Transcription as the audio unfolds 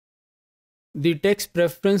The tax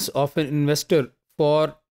preference of an investor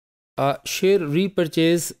for a share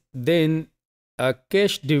repurchase then a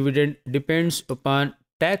cash dividend depends upon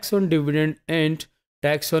tax on dividend and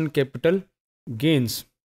tax on capital gains.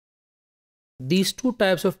 These two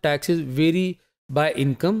types of taxes vary by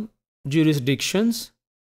income, jurisdictions,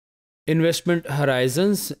 investment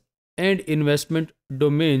horizons, and investment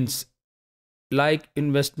domains, like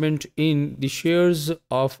investment in the shares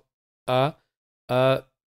of a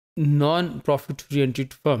non-profit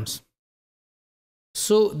oriented firms.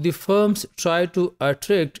 So the firms try to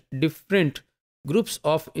attract different groups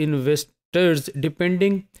of investors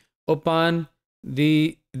depending upon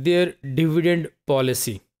their dividend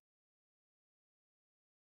policy.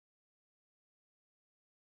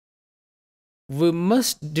 We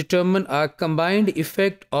must determine a combined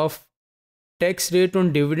effect of tax rate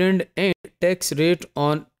on dividend and tax rate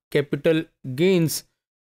on capital gains,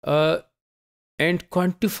 uh, and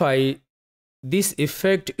quantify this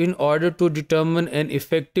effect in order to determine an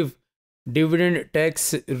effective dividend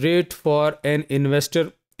tax rate for an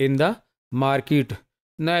investor in the market.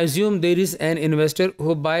 Now assume there is an investor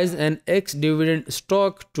who buys an X dividend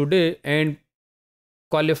stock today and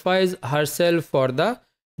qualifies herself for the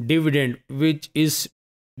dividend, which is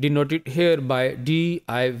denoted here by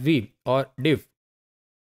DIV or DIV.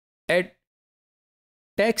 At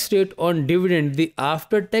tax rate on dividend, the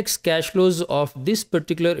after tax cash flows of this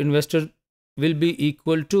particular investor will be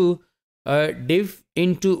equal to div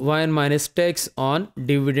into 1 minus tax on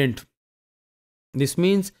dividend. This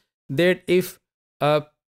means that if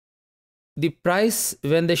the price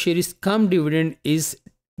when the share is cum dividend is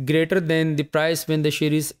greater than the price when the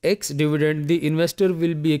share is X dividend, the investor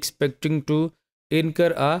will be expecting to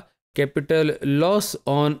incur a capital loss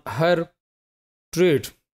on her trade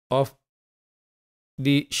of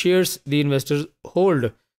the shares the investors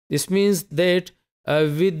hold. This means that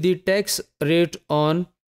with the tax rate on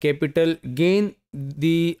capital gain,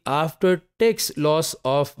 the after tax loss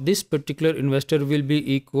of this particular investor will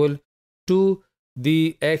be equal to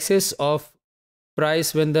the excess of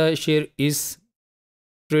price when the share is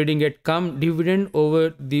trading at cum dividend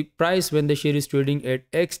over the price when the share is trading at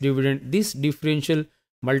X dividend. This differential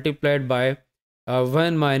multiplied by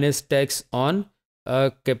 1 minus tax on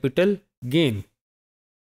capital gain.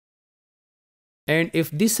 And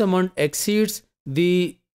if this amount exceeds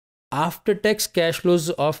the after tax cash flows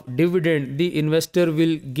of dividend, the investor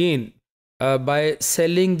will gain by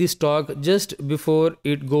selling the stock just before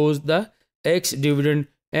it goes the X dividend,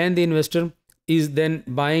 and the investor is then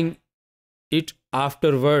buying it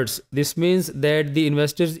afterwards. This means that the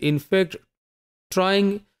investor is in fact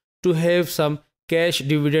trying to have some cash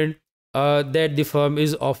dividend that the firm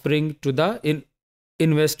is offering to the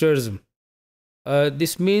investors.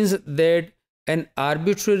 This means that an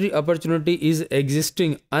arbitrary opportunity is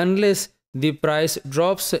existing unless the price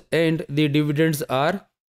drops and the dividends are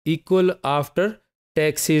equal after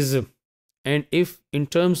taxes. And if in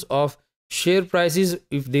terms of share prices,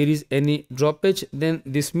 if there is any droppage, then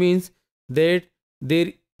this means that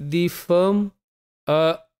the firm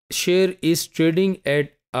share is trading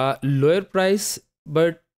at a lower price,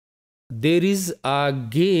 but there is a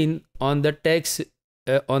gain on the tax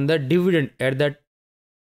on the dividend at the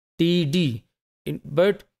TD.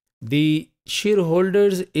 But the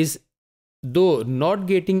shareholders is though not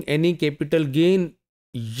getting any capital gain,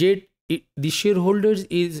 yet the shareholders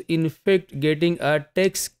is in fact getting a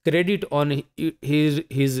tax credit on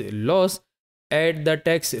his loss at the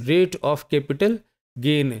tax rate of capital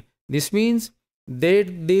gain. This means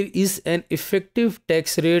that there is an effective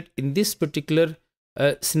tax rate in this particular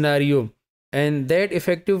scenario, and that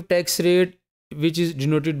effective tax rate, which is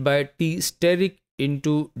denoted by T steric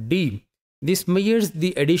into D, this measures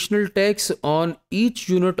the additional tax on each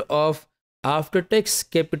unit of after tax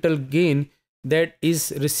capital gain that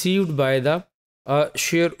is received by the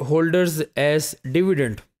shareholders as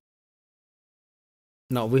dividend.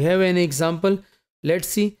 Now we have an example. Let's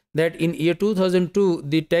see that in year 2002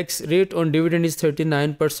 the tax rate on dividend is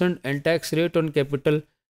 39% and tax rate on capital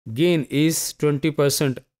gain is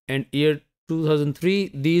 20%, and year 2003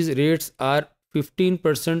 these rates are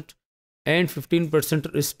 15% and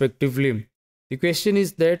 15% respectively. The question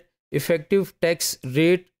is that effective tax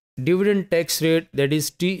rate, dividend tax rate, that is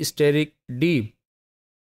T steric D,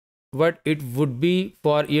 what it would be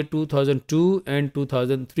for year 2002 and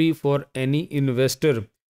 2003 for any investor.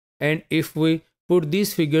 And if we put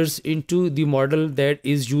these figures into the model that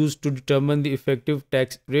is used to determine the effective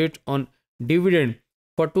tax rate on dividend,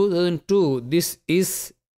 for 2002 this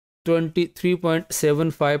is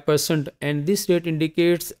 23.75%, and this rate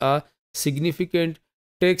indicates a significant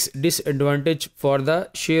tax disadvantage for the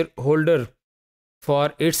shareholder.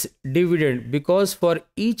 for its dividend, because for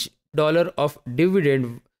each dollar of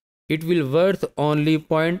dividend it will worth only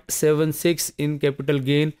 0.76 in capital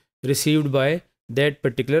gain received by that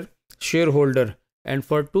particular shareholder. And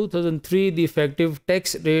for 2003 the effective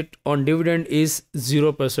tax rate on dividend is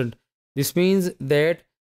 0%. This means that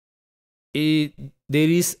there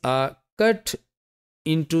is a cut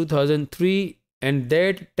in 2003, and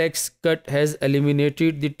that tax cut has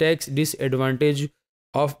eliminated the tax disadvantage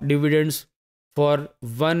of dividends for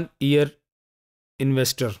 1 year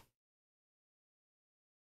investor.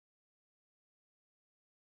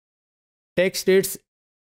 Tax rates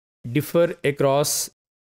differ across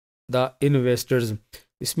the investors.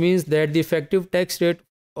 This means that the effective tax rate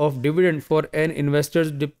of dividend for an investor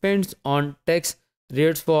depends on tax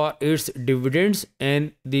rates for its dividends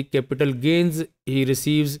and the capital gains he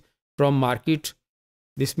receives from market.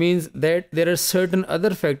 This means that there are certain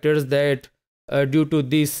other factors that due to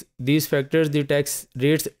these factors the tax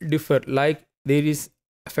rates differ. Like there is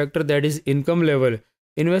a factor that is income level.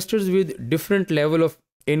 Investors with different level of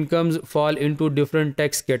incomes fall into different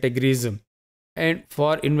tax categories, and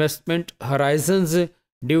for investment horizons,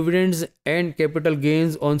 dividends and capital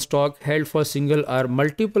gains on stock held for single or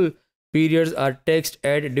multiple periods are taxed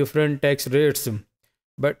at different tax rates.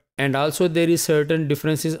 But and also there is certain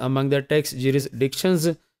differences among the tax jurisdictions.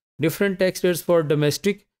 Different tax rates for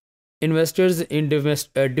domestic investors in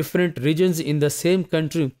different regions in the same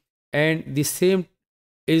country, and the same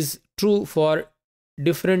is true for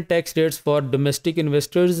different tax rates for domestic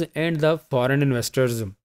investors and the foreign investors.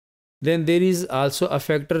 Then there is also a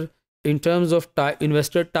factor in terms of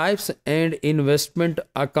investor types and investment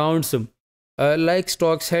accounts. Like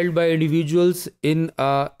stocks held by individuals in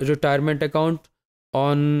a retirement account,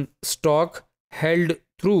 on stock held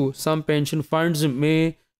through some pension funds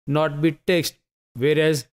may not be taxed,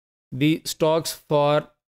 whereas the stocks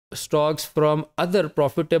from other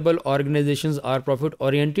profitable organizations or profit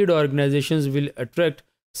oriented organizations will attract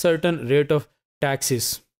certain rate of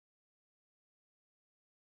taxes.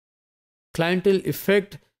 Clientele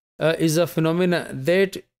effect is a phenomena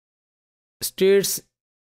that states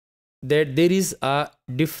that there is a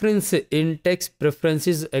difference in tax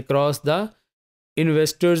preferences across the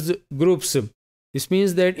investors groups. This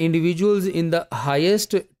means that individuals in the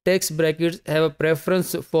highest tax brackets have a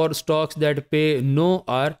preference for stocks that pay no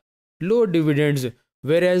or low dividends,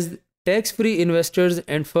 whereas tax-free investors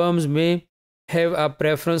and firms may have a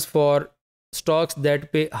preference for stocks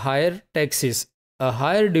that pay higher taxes,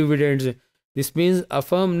 higher dividends. This means a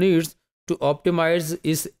firm needs to optimize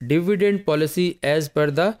its dividend policy as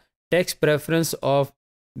per the tax preference of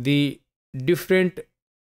the different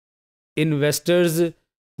investors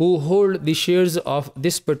who hold the shares of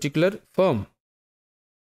this particular firm.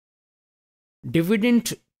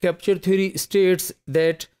 Dividend capture theory states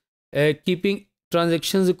that keeping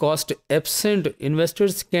transactions cost absent,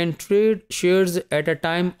 investors can trade shares at a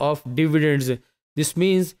time of dividends. This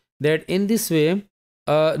means that in this way,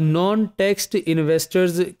 non-taxed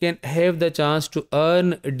investors can have the chance to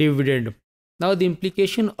earn dividend. Now, the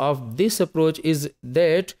implication of this approach is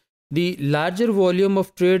that the larger volume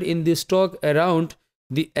of trade in the stock around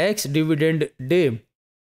the ex-dividend day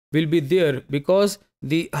will be there, because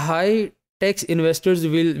the high tax investors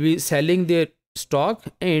will be selling their stock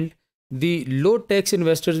and the low tax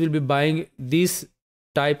investors will be buying this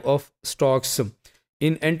type of stocks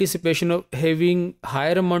in anticipation of having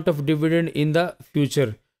higher amount of dividend in the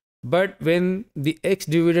future. But when the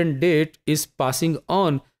ex-dividend date is passing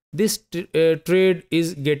on, this trade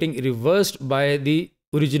is getting reversed by the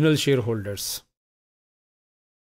original shareholders.